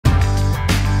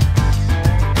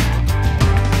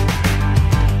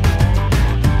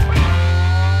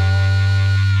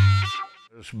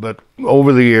but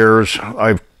over the years,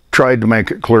 I've tried to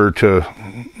make it clear to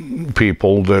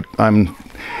people that I'm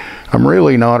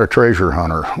really not a treasure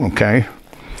hunter, okay?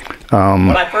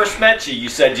 When I first met you, you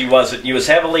said you was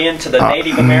heavily into the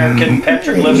Native American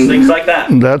petroglyphs, things like that.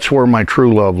 That's where my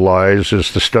true love lies,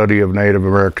 is the study of Native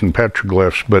American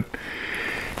petroglyphs. But,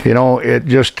 you know, it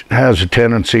just has a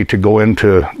tendency to go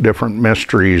into different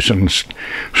mysteries and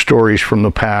stories from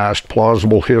the past,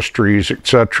 plausible histories,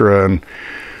 etc. And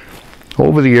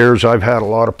over the years, I've had a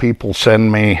lot of people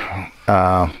send me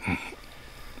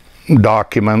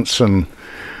documents, and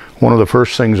one of the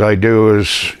first things I do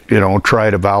is, you know, try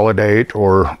to validate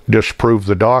or disprove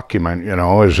the document. You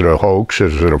know, is it a hoax?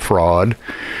 Is it a fraud?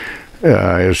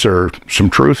 Is there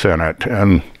some truth in it?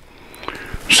 And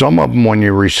some of them, when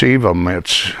you receive them,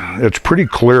 it's pretty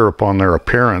clear upon their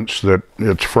appearance that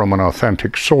it's from an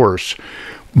authentic source.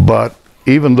 But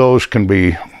even those can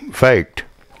be faked.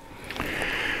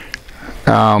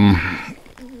 I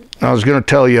was going to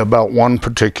tell you about one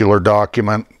particular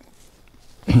document.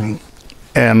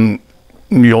 And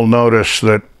you'll notice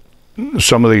that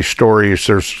some of these stories,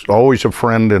 there's always a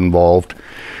friend involved.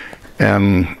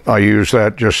 And I use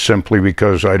that just simply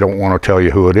because I don't want to tell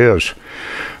you who it is.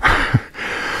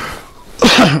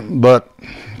 But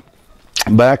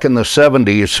back in the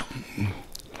 70s,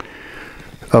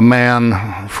 a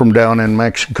man from down in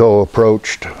Mexico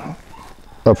approached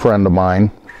a friend of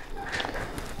mine.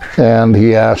 And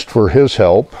he asked for his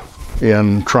help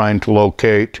in trying to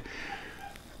locate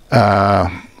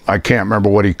I can't remember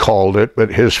what he called it, but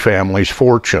his family's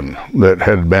fortune that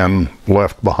had been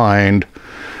left behind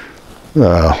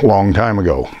a long time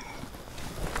ago.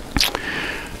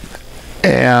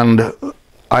 And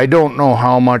I don't know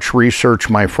how much research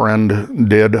my friend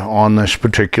did on this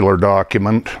particular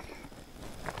document,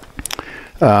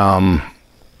 but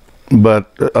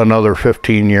another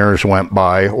 15 years went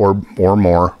by or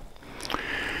more.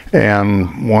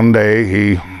 And one day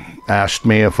he asked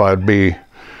me if I'd be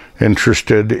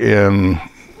interested in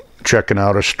checking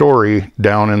out a story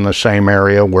down in the same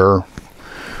area where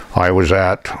I was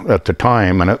at the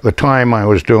time. And at the time I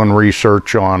was doing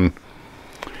research on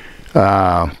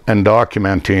and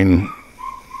documenting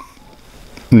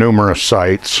numerous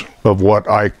sites of what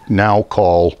I now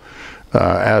call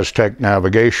Aztec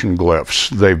navigation glyphs.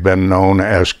 They've been known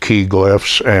as key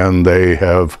glyphs, and they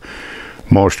have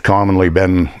most commonly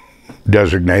been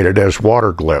designated as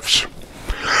water glyphs.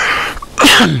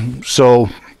 So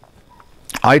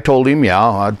I told him,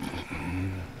 yeah,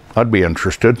 I'd be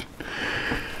interested.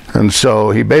 And so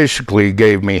he basically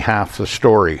gave me half the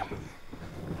story.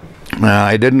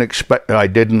 I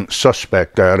didn't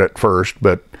suspect that at first,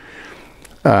 but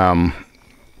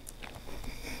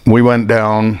we went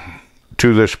down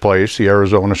to this place, the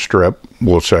Arizona Strip,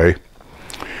 we'll say,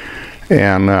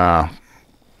 and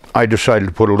I decided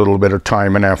to put a little bit of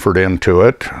time and effort into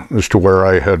it as to where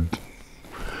I had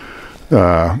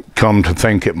come to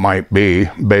think it might be,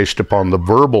 based upon the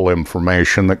verbal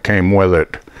information that came with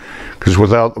it. Because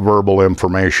without the verbal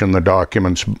information, the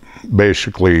document's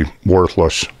basically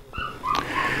worthless.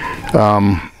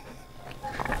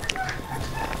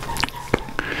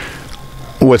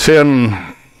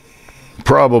 Within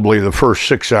probably the first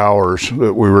 6 hours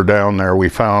that we were down there, we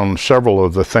found several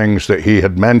of the things that he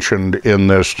had mentioned in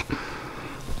this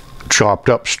chopped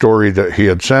up story that he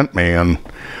had sent me, and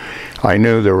I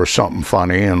knew there was something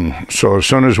funny. And so as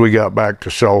soon as we got back to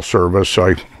cell service,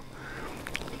 I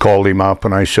called him up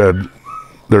and I said,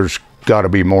 there's got to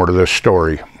be more to this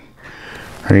story.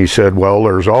 And he said, well,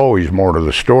 there's always more to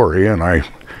the story. And I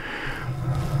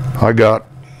got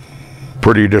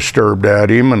pretty disturbed at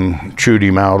him and chewed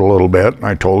him out a little bit. And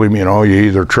I told him, you know, you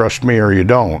either trust me or you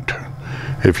don't.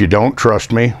 If you don't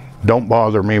trust me, don't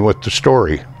bother me with the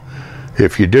story.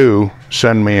 If you do,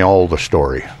 send me all the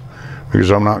story,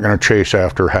 because I'm not going to chase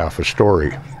after half a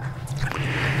story.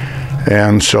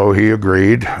 And so he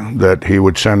agreed that he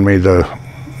would send me the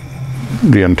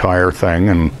entire thing.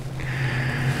 And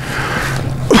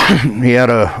he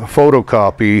had a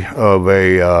photocopy of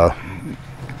a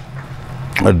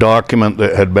document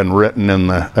that had been written in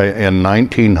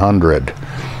 1900.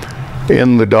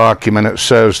 In the document it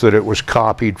says that it was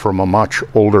copied from a much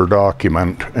older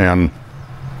document, and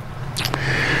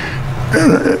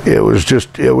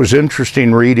it was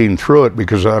interesting reading through it,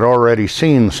 because I'd already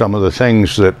seen some of the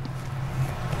things that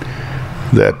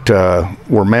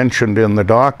were mentioned in the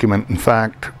document. In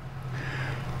fact,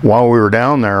 while we were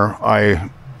down there,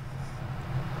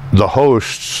 the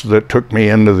hosts that took me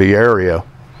into the area,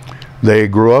 they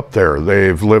grew up there.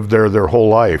 They've lived there their whole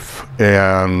life,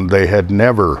 and they had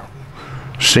never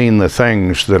seen the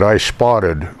things that I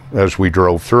spotted as we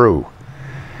drove through.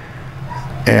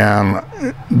 And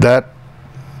that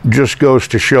just goes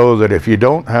to show that if you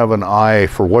don't have an eye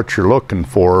for what you're looking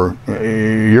for,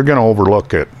 you're going to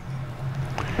overlook it.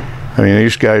 I mean,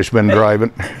 these guys been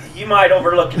driving. You might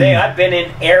overlook it. I've been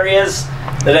in areas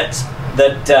that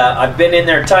I've been in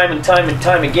there time and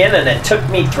time again, and it took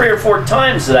me 3 or 4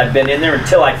 times that I've been in there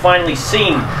until I finally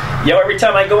seen, you know, every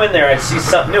time I go in there I see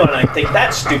something new and I think,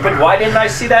 that's stupid, why didn't I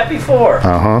see that before?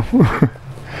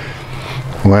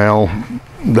 Well,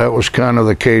 that was kind of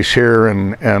the case here,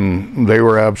 and they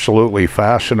were absolutely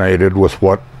fascinated with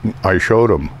what I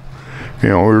showed them. You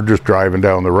know, we were just driving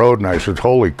down the road and I said,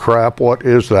 holy crap, what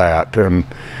is that? And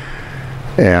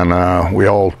we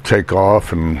all take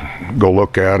off and go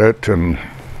look at it, and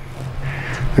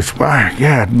it's,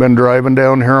 yeah, I've been driving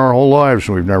down here our whole lives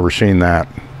and we've never seen that.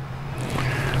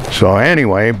 So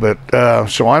anyway, but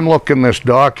so I'm looking this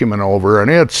document over,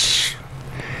 and it's,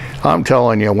 I'm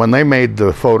telling you, when they made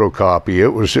the photocopy, it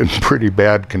was in pretty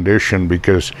bad condition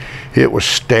because it was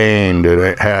stained and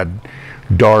it had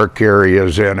dark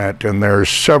areas in it, and there's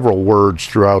several words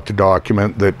throughout the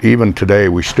document that even today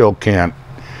we still can't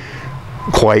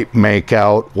quite make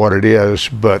out what it is,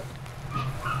 but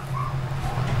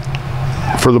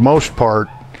for the most part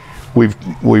we've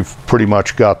pretty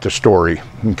much got the story,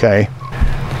 okay?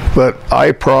 But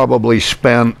I probably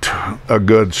spent a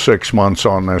good 6 months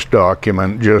on this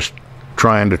document just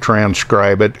trying to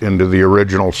transcribe it into the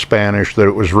original Spanish that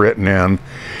it was written in,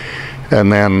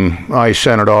 and then I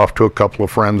sent it off to a couple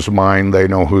of friends of mine. They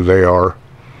know who they are,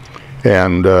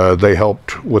 and they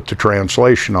helped with the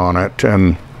translation on it.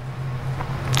 And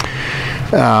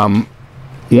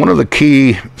one of the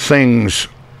key things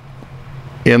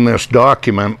in this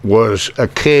document was a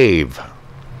cave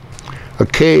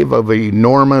of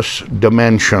enormous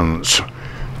dimensions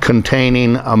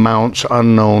containing amounts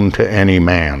unknown to any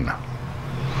man.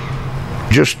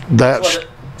 Just that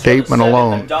statement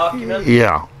alone,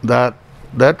 yeah, that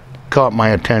caught my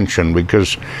attention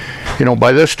because, you know,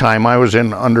 by this time I was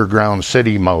in underground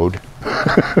city mode.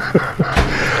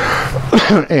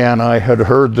 And I had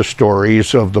heard the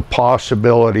stories of the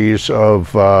possibilities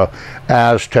of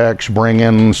Aztecs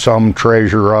bringing some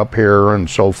treasure up here and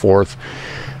so forth,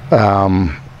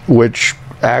 which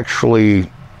actually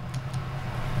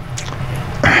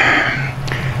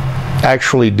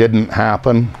didn't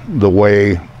happen the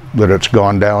way that it's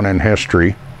gone down in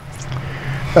history.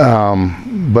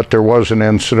 But there was an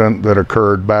incident that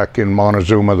occurred back in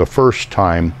Montezuma the first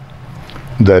time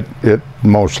that it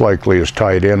most likely is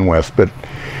tied in with. But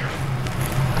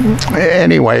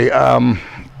anyway,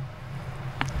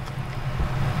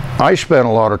 I spent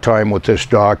a lot of time with this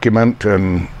document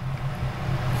and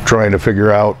trying to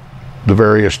figure out the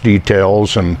various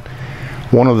details, and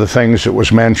one of the things that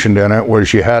was mentioned in it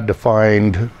was you had to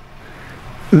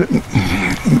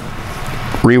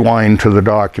rewind to the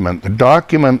document. The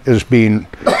document is being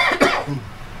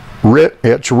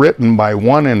it's written by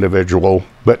one individual,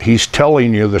 but he's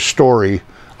telling you the story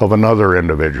of another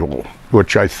individual,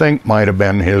 which I think might have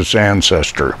been his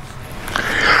ancestor.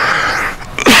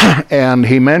 And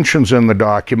he mentions in the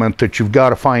document that you've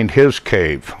got to find his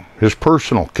cave, his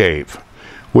personal cave,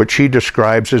 which he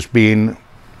describes as being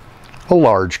a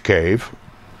large cave,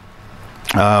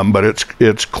 but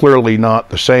it's clearly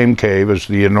not the same cave as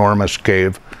the enormous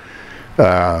cave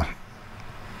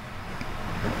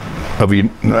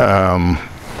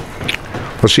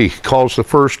let's see, he calls the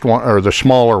first one, or the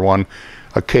smaller one,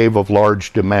 a cave of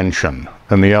large dimension,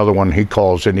 and the other one he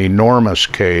calls an enormous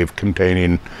cave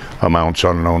containing amounts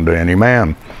unknown to any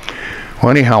man. Well,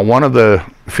 anyhow, one of the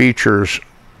features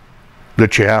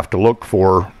that you have to look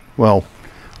for, well,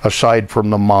 aside from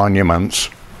the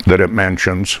monuments that it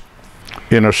mentions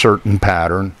in a certain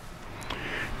pattern,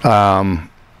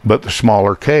 but the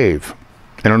smaller cave.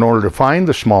 And in order to find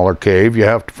the smaller cave, you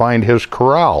have to find his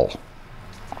corral.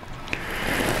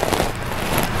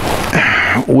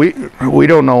 We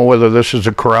don't know whether this is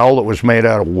a corral that was made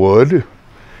out of wood.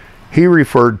 He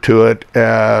referred to it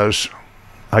as,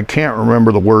 I can't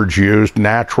remember the words used,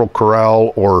 natural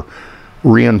corral or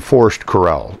reinforced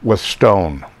corral with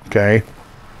stone, okay?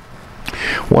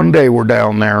 One day we're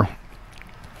down there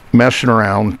messing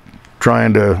around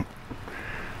trying to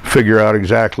figure out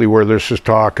exactly where this is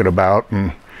talking about,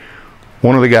 and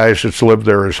one of the guys that's lived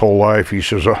there his whole life, he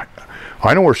says,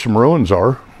 I know where some ruins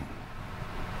are.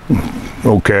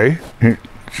 Okay. He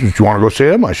says, do you want to go see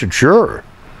them? I said, sure.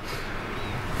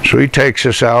 So he takes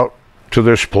us out to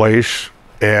this place,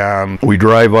 and we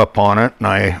drive up on it, and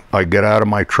I get out of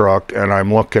my truck and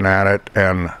I'm looking at it,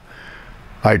 and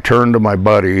I turn to my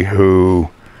buddy who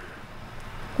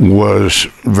was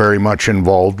very much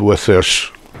involved with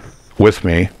this with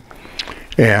me,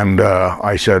 and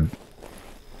I said,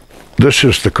 this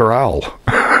is the corral.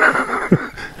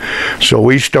 So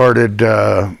we started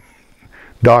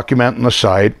documenting the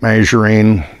site,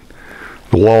 measuring.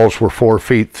 The walls were 4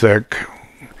 feet thick,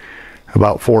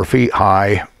 about 4 feet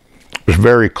high. It was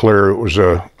very clear it was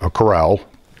a corral,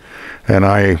 and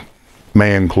I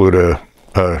may include a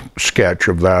sketch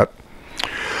of that.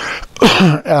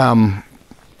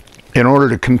 In order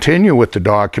to continue with the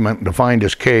document and to find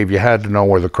his cave, you had to know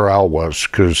where the corral was,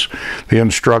 because the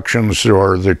instructions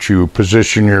are that you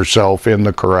position yourself in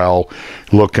the corral,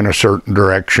 look in a certain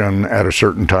direction at a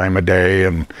certain time of day,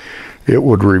 and it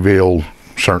would reveal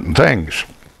certain things.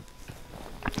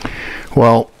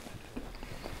 Well,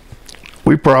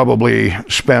 we probably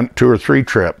spent 2 or 3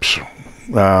 trips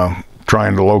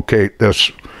trying to locate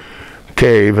this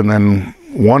cave, and then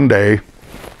one day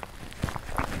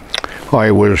I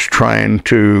was trying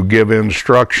to give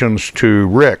instructions to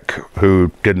Rick, who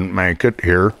didn't make it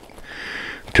here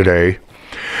today,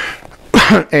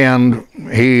 and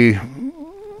he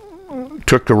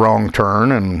took the wrong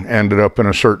turn and ended up in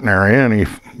a certain area, and he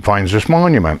finds this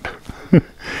monument.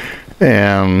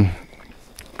 And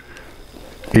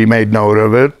he made note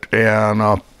of it, and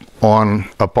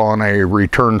upon a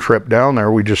return trip down there,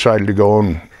 we decided to go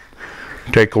and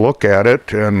take a look at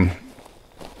it. And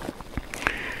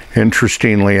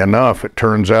interestingly enough, it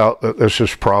turns out that this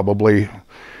is probably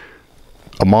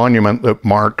a monument that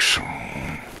marks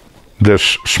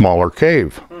this smaller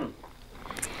cave.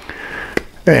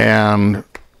 And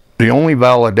the only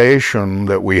validation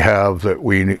that we have that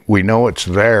we know it's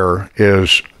there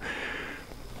is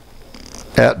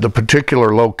at the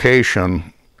particular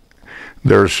location,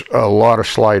 there's a lot of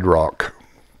slide rock.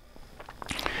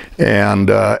 And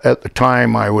at the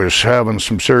time, I was having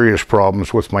some serious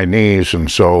problems with my knees, and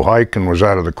so hiking was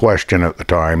out of the question at the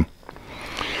time.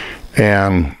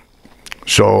 And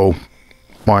so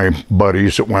my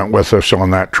buddies that went with us on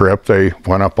that trip, they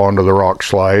went up onto the rock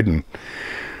slide and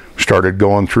started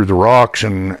going through the rocks,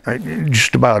 and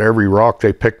just about every rock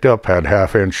they picked up had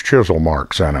 1/2-inch chisel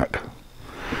marks in it.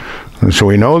 And so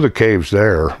we know the cave's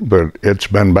there, but it's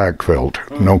been backfilled,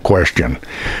 no question.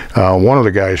 One of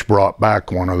the guys brought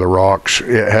back one of the rocks.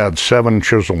 It had 7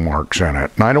 chisel marks in it.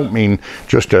 And I don't mean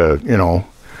just a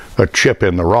chip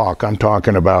in the rock. I'm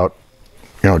talking about,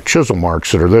 chisel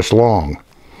marks that are this long.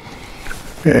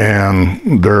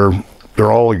 And they're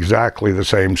all exactly the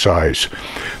same size.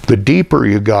 The deeper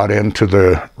you got into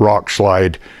the rock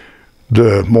slide,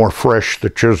 the more fresh the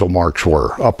chisel marks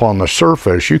were. Up on the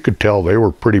surface, you could tell they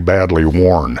were pretty badly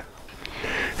worn.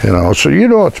 So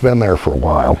it's been there for a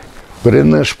while. But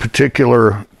in this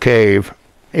particular cave,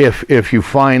 if you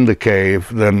find the cave,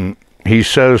 then he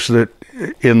says that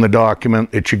in the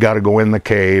document that you got to go in the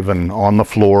cave, and on the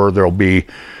floor there'll be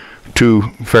 2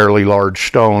 fairly large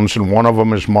stones, and one of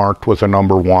them is marked with a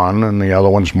number 1 and the other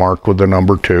one's marked with the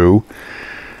number 2.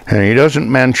 And he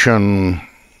doesn't mention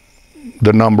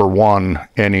the number 1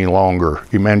 any longer.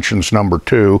 He mentions number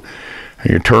 2,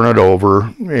 and you turn it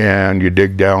over and you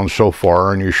dig down so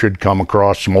far, and you should come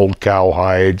across some old cow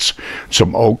hides,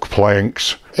 some oak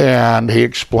planks, and he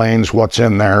explains what's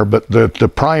in there. But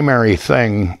the primary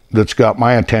thing that's got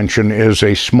my attention is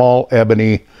a small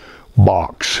ebony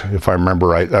box, if I remember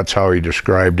right. That's how he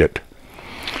described it.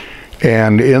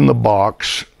 And in the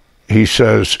box, he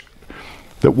says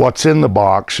that what's in the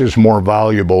box is more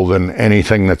valuable than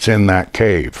anything that's in that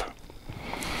cave.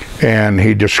 And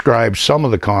he describes some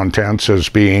of the contents as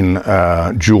being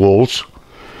jewels,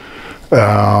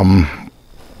 and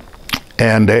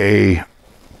a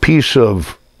piece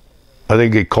of, I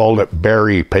think he called it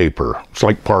berry paper. It's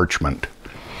like parchment.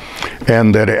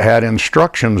 And that it had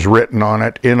instructions written on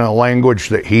it in a language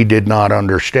that he did not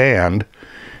understand,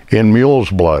 in mule's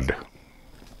blood.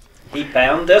 He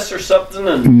found this or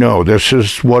something? No, this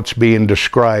is what's being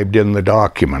described in the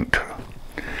document.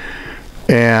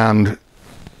 And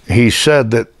he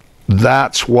said that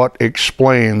that's what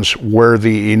explains where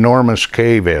the enormous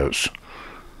cave is.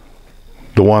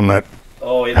 The one that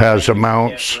has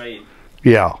amounts.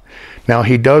 Yeah. Now,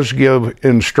 he does give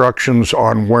instructions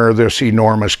on where this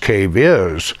enormous cave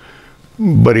is,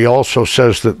 but he also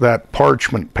says that that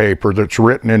parchment paper that's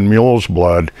written in mule's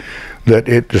blood, that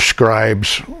it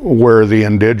describes where the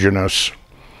indigenous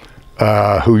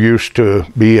who used to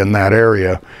be in that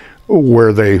area,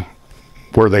 where they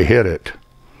hid it.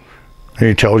 And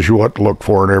he tells you what to look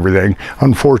for and everything.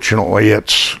 Unfortunately,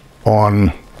 it's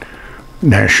on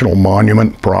national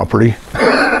monument property.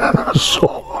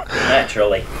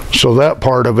 Naturally. So that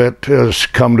part of it has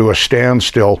come to a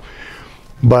standstill.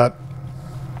 But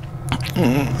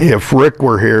if Rick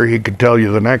were here, he could tell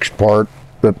you the next part.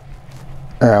 That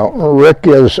Rick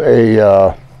is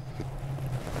a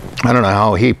I don't know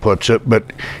how he puts it, but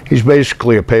he's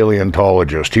basically a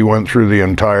paleontologist. He went through the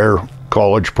entire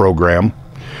college program,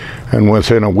 and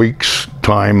within a week's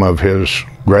time of his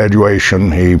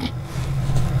graduation, he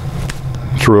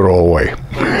threw it all away.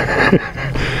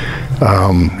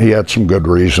 He had some good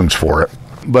reasons for it.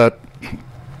 But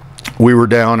we were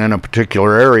down in a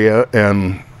particular area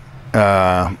and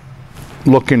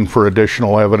looking for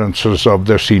additional evidences of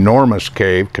this enormous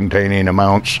cave containing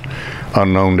amounts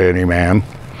unknown to any man.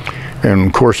 And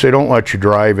of course, they don't let you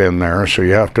drive in there, so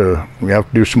you have to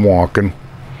do some walking.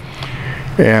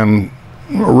 And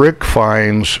Rick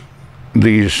finds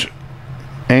these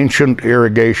ancient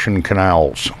irrigation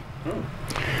canals.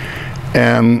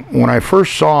 And when I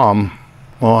first saw them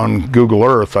on Google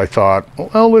Earth, I thought,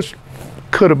 well, this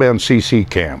could have been CC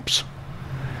camps.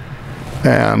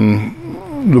 And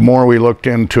the more we looked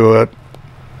into it,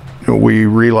 we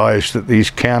realized that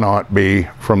these cannot be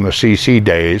from the CC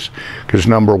days, because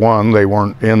number one, they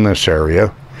weren't in this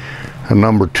area, and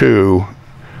number two,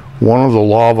 one of the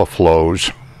lava flows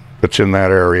that's in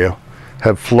that area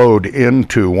have flowed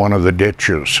into one of the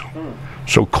ditches.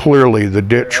 So clearly the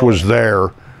ditch was there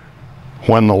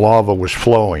when the lava was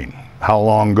flowing. How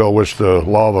long ago was the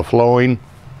lava flowing?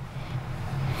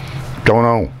 Don't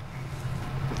know.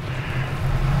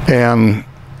 And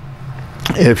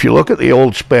if you look at the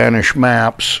old Spanish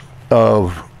maps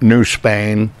of New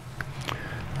Spain,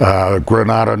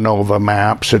 Granada Nova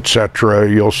maps, etc.,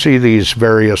 you'll see these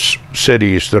various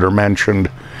cities that are mentioned,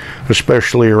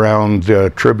 especially around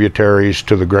the tributaries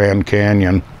to the Grand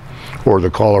Canyon or the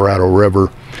Colorado River.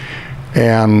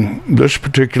 And this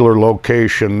particular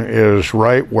location is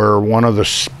right where one of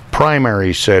the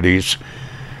primary cities,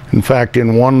 in fact,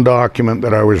 in one document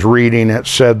that I was reading, it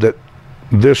said that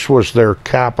this was their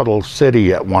capital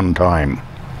city at one time,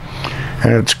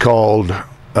 and it's called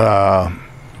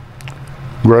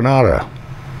Granada,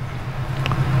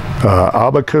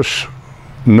 Abacus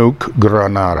Nuke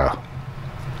Granada.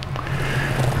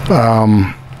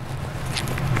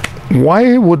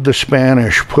 Why would the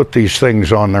Spanish put these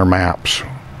things on their maps?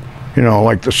 You know,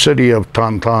 like the city of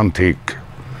Tantantic,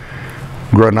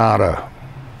 Granada,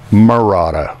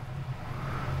 Murata.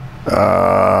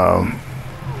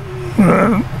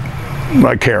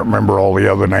 I can't remember all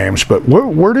the other names, but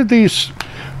when did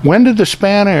the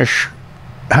Spanish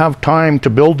have time to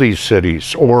build these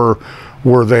cities? Or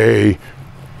were they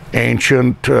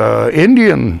ancient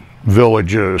Indian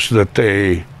villages that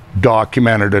they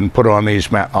documented and put on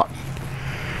these maps?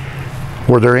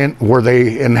 Were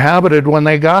they inhabited when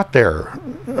they got there?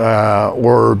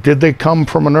 Or did they come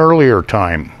from an earlier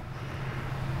time?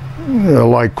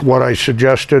 Like what I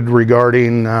suggested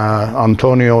regarding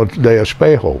Antonio de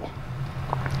Espejo.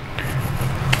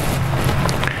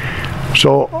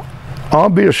 So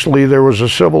obviously there was a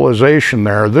civilization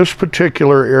there. This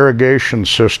particular irrigation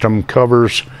system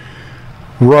covers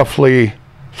roughly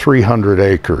 300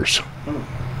 acres.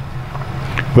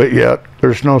 But yet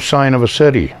there's no sign of a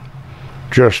city,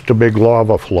 just a big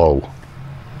lava flow.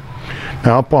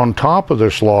 Now up on top of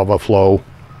this lava flow,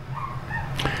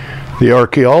 the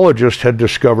archaeologist had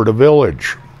discovered a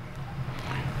village,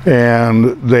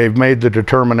 and they've made the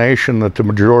determination that the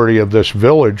majority of this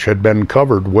village had been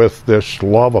covered with this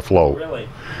lava flow. Really?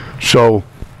 So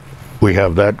we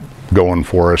have that going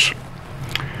for us.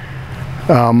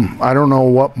 I don't know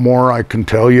what more I can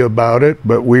tell you about it,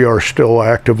 but we are still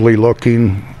actively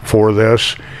looking for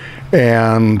this.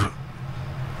 And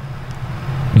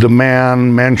the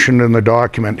man mentioned in the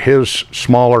document, his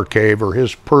smaller cave or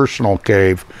his personal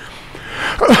cave,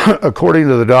 according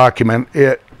to the document,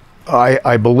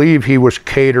 I believe he was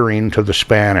catering to the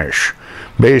Spanish.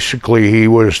 Basically, he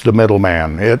was the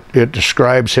middleman. It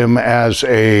describes him as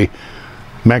a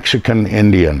Mexican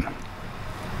Indian.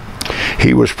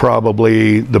 He was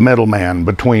probably the middleman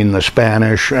between the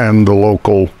Spanish and the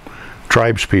local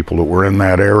tribes people that were in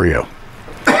that area.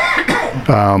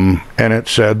 And it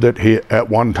said that at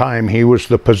one time he was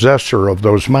the possessor of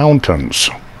those mountains.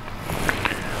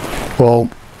 Well,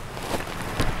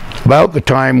 about the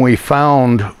time we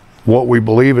found what we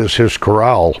believe is his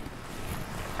corral,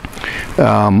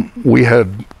 we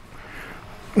had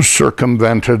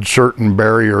circumvented certain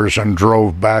barriers and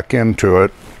drove back into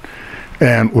it,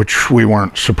 and which we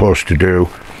weren't supposed to do.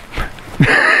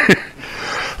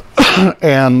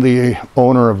 And the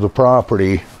owner of the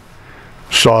property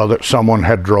saw that someone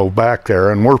had drove back there,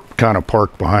 and we're kind of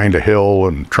parked behind a hill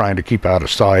and trying to keep out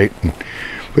of sight.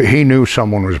 But he knew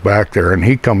someone was back there, and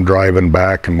he come driving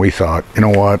back, and we thought, you know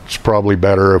what, it's probably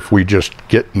better if we just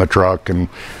get in the truck and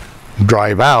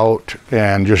drive out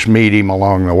and just meet him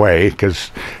along the way,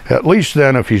 because at least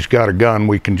then if he's got a gun,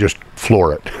 we can just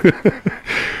floor it.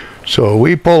 So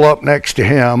we pull up next to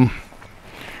him,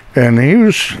 and he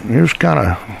was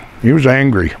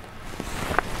angry.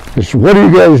 He said, "What are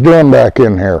you guys doing back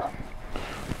in here?"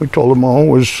 We told him, "Oh, I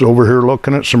was over here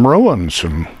looking at some ruins."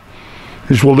 And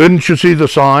he said, "Well, didn't you see the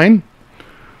sign?"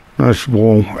 And I said,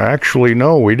 "Well, actually,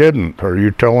 no, we didn't. Are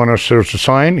you telling us there's a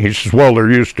sign?" He says, "Well,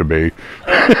 there used to be."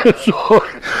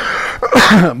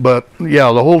 But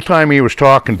yeah, the whole time he was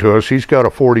talking to us, he's got a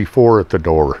 44 at the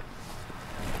door.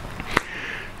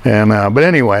 And but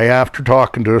anyway, after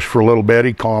talking to us for a little bit,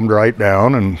 he calmed right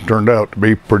down and turned out to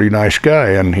be a pretty nice guy.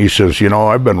 And he says, "You know,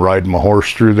 I've been riding my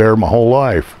horse through there my whole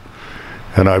life,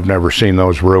 and I've never seen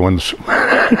those ruins."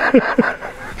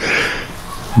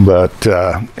 But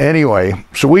anyway,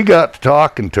 so we got to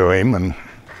talking to him, and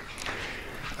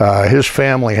his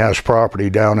family has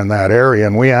property down in that area,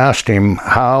 and we asked him,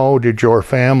 "How did your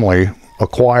family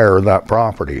acquire that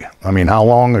property? I mean, how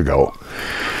long ago?"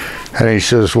 And he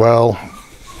says, "Well,"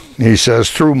 he says,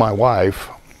 "through my wife."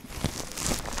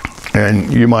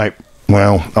 And you might,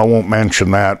 well, I won't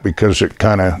mention that because it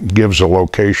kind of gives a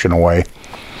location away.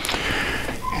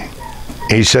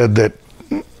 He said that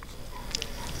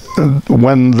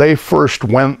when they first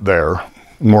went there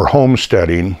and were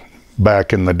homesteading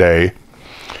back in the day,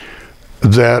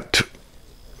 that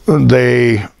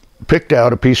they picked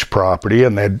out a piece of property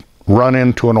and they'd run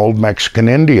into an old Mexican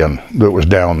Indian that was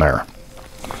down there.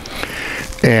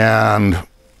 And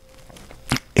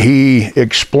he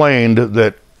explained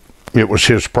that it was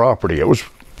his property. It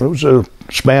was a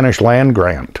Spanish land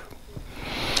grant.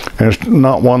 And it's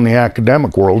not one the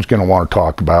academic world's going to want to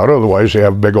talk about. Otherwise, they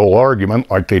have a big old argument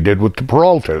like they did with the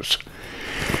Peraltas.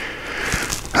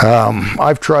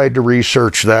 I've tried to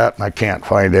research that, and I can't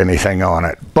find anything on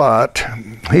it. But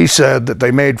he said that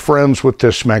they made friends with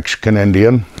this Mexican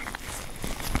Indian,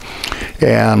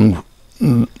 and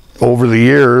over the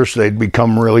years, they'd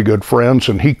become really good friends,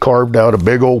 and he carved out a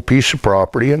big old piece of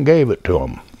property and gave it to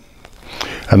them.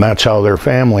 And that's how their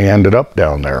family ended up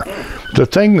down there. The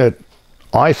thing that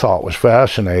I thought was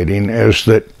fascinating is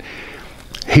that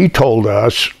he told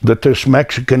us that this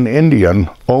Mexican Indian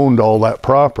owned all that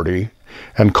property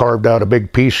and carved out a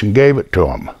big piece and gave it to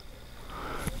him.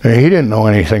 And he didn't know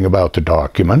anything about the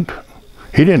document.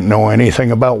 He didn't know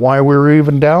anything about why we were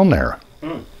even down there.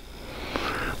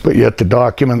 But yet the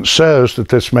document says that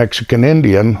this Mexican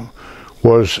Indian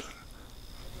was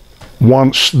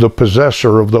once the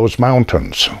possessor of those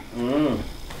mountains.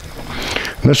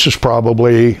 This is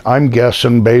probably, I'm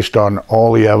guessing, based on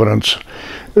all the evidence,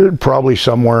 probably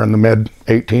somewhere in the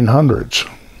mid-1800s.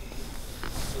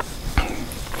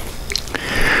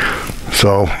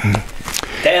 So,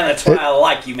 Dan, that's why I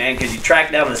like you, man, because you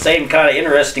track down the same kind of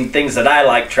interesting things that I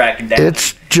like tracking down.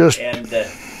 It's just, and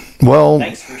well,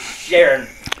 thanks for sharing.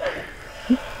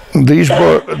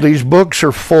 These books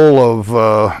are full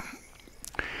of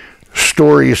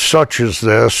stories such as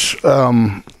this.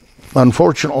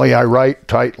 Unfortunately, I write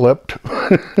tight-lipped.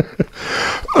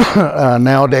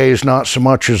 Nowadays, not so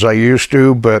much as I used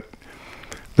to, but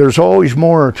there's always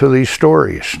more to these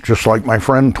stories. Just like my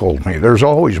friend told me, there's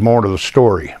always more to the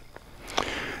story.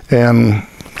 And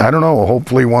I don't know,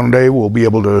 hopefully one day we'll be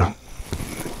able to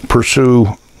pursue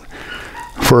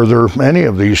further any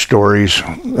of these stories.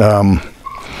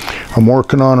 I'm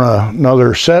working on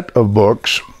another set of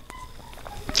books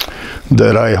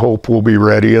that I hope will be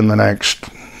ready in the next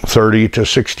 30 to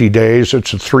 60 days.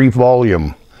 It's a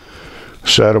 3-volume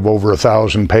set of over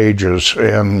 1,000 pages,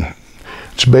 and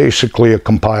it's basically a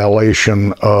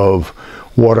compilation of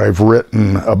what I've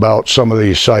written about some of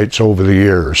these sites over the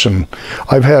years. And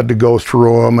I've had to go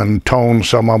through them and tone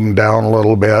some of them down a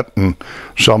little bit, and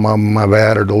some of them I've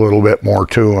added a little bit more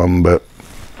to them, but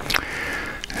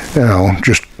you know,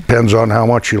 just depends on how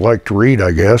much you like to read,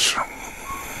 I guess.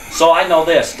 So I know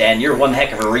this, Dan, you're one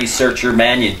heck of a researcher,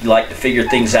 man. You like to figure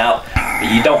things out.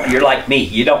 You're like me.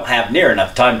 You don't have near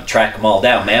enough time to track them all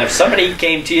down, man. If somebody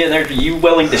came to you and are you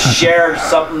willing to share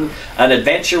something, an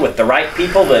adventure with the right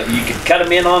people, that you could cut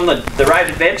them in on the right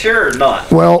adventure or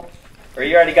not? Well, or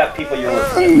you already got people you're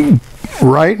looking at?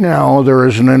 Right now, there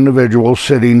is an individual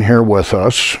sitting here with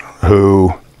us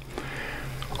who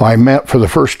I met for the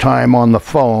first time on the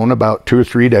phone about 2 or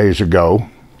 3 days ago.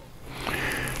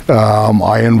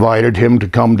 I invited him to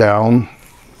come down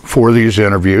for these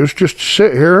interviews, just to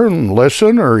sit here and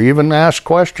listen or even ask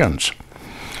questions.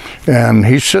 And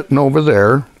he's sitting over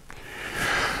there,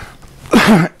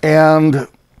 and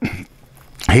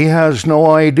he has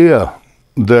no idea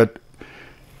that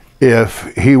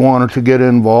if he wanted to get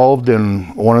involved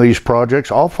in one of these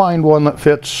projects, I'll find one that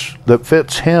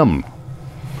fits him.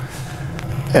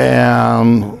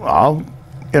 And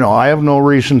I have no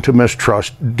reason to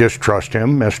distrust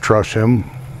him,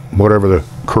 whatever the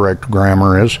correct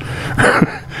grammar is.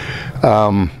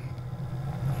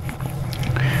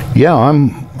 Yeah,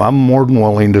 I'm more than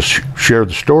willing to share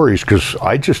the stories, because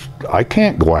I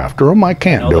can't go after them. I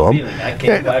can't do them. I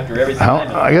can't go after everything.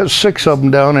 I got 6 of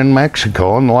them down in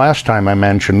Mexico, and the last time I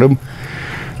mentioned them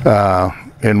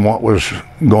in what was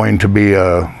going to be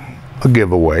a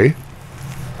giveaway,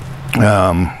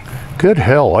 good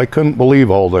hell, I couldn't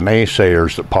believe all the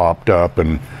naysayers that popped up,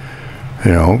 and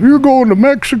you know, you're going to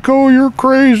Mexico, you're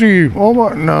crazy. Oh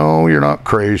my, no, you're not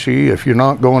crazy. If you're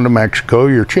not going to Mexico,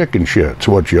 you're chicken shit. It's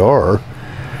what you are.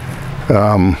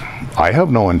 I have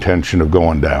no intention of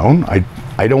going down.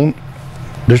 I don't,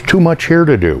 there's too much here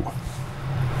to do.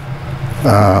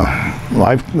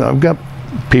 I've got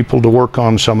people to work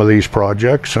on some of these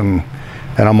projects, and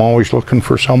I'm always looking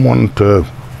for someone to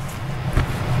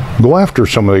go after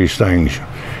some of these things.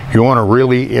 You want a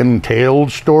really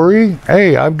entailed story?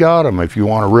 Hey, I've got them. If you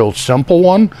want a real simple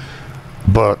one,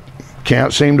 but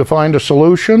can't seem to find a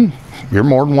solution, you're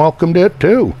more than welcome to it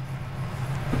too.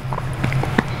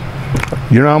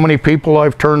 You know how many people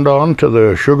I've turned on to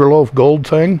the Sugarloaf Gold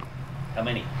thing? How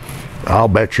many? I'll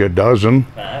bet you a dozen.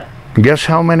 Guess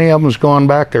how many of them's gone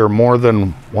back there more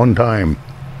than one time?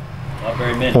 Not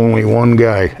very many. Only one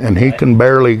guy, and he can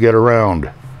barely get around.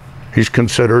 He's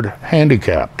considered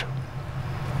handicapped.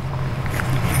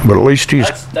 But at least he's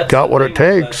got what it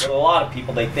takes. With a lot of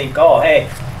people, they think, oh, hey,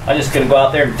 I'm just going to go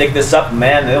out there and dig this up,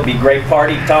 man. It'll be great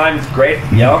party time, great,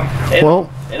 you know.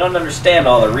 They don't understand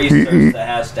all the research that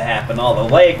has to happen, all the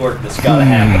legwork that's got to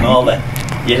happen, all the,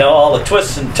 you know, all the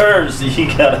twists and turns that you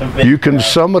got to make. You can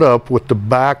sum it up with the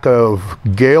back of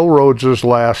Gail Rhodes's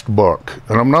last book,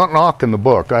 and I'm not knocking the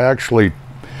book. I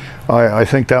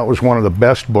think that was one of the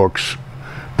best books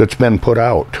that's been put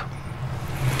out.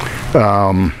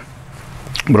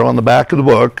 But on the back of the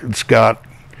book, it's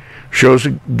shows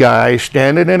a guy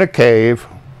standing in a cave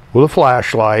with a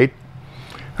flashlight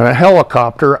and a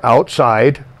helicopter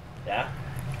outside. Yeah.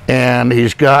 And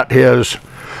he's got his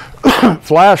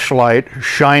flashlight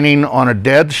shining on a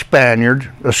dead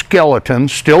Spaniard, a skeleton,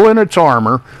 still in its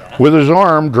armor, with his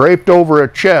arm draped over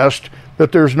a chest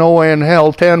that there's no way in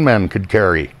hell 10 men could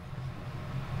carry.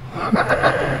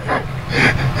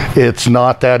 It's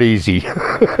not that easy.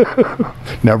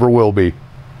 Never will be.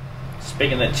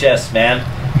 Speaking of chests, man,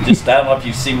 I don't know if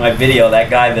you've seen my video,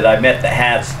 that guy that I met that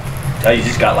has, he's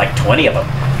just got like 20 of them.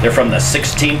 They're from the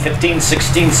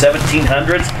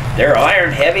 1700s. They're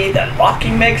iron heavy. The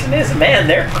locking mechanism, man,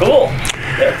 they're cool.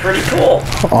 They're pretty cool.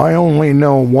 I only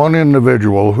know one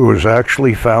individual who has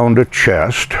actually found a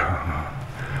chest.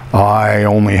 I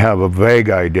only have a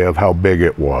vague idea of how big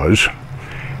it was.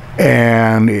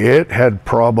 And it had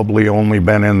probably only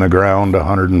been in the ground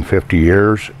 150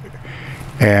 years.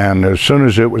 And as soon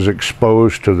as it was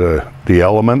exposed to the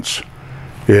elements,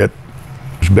 it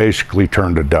was basically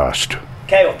turned to dust.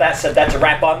 Okay, with that said, that's a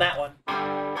wrap on that one.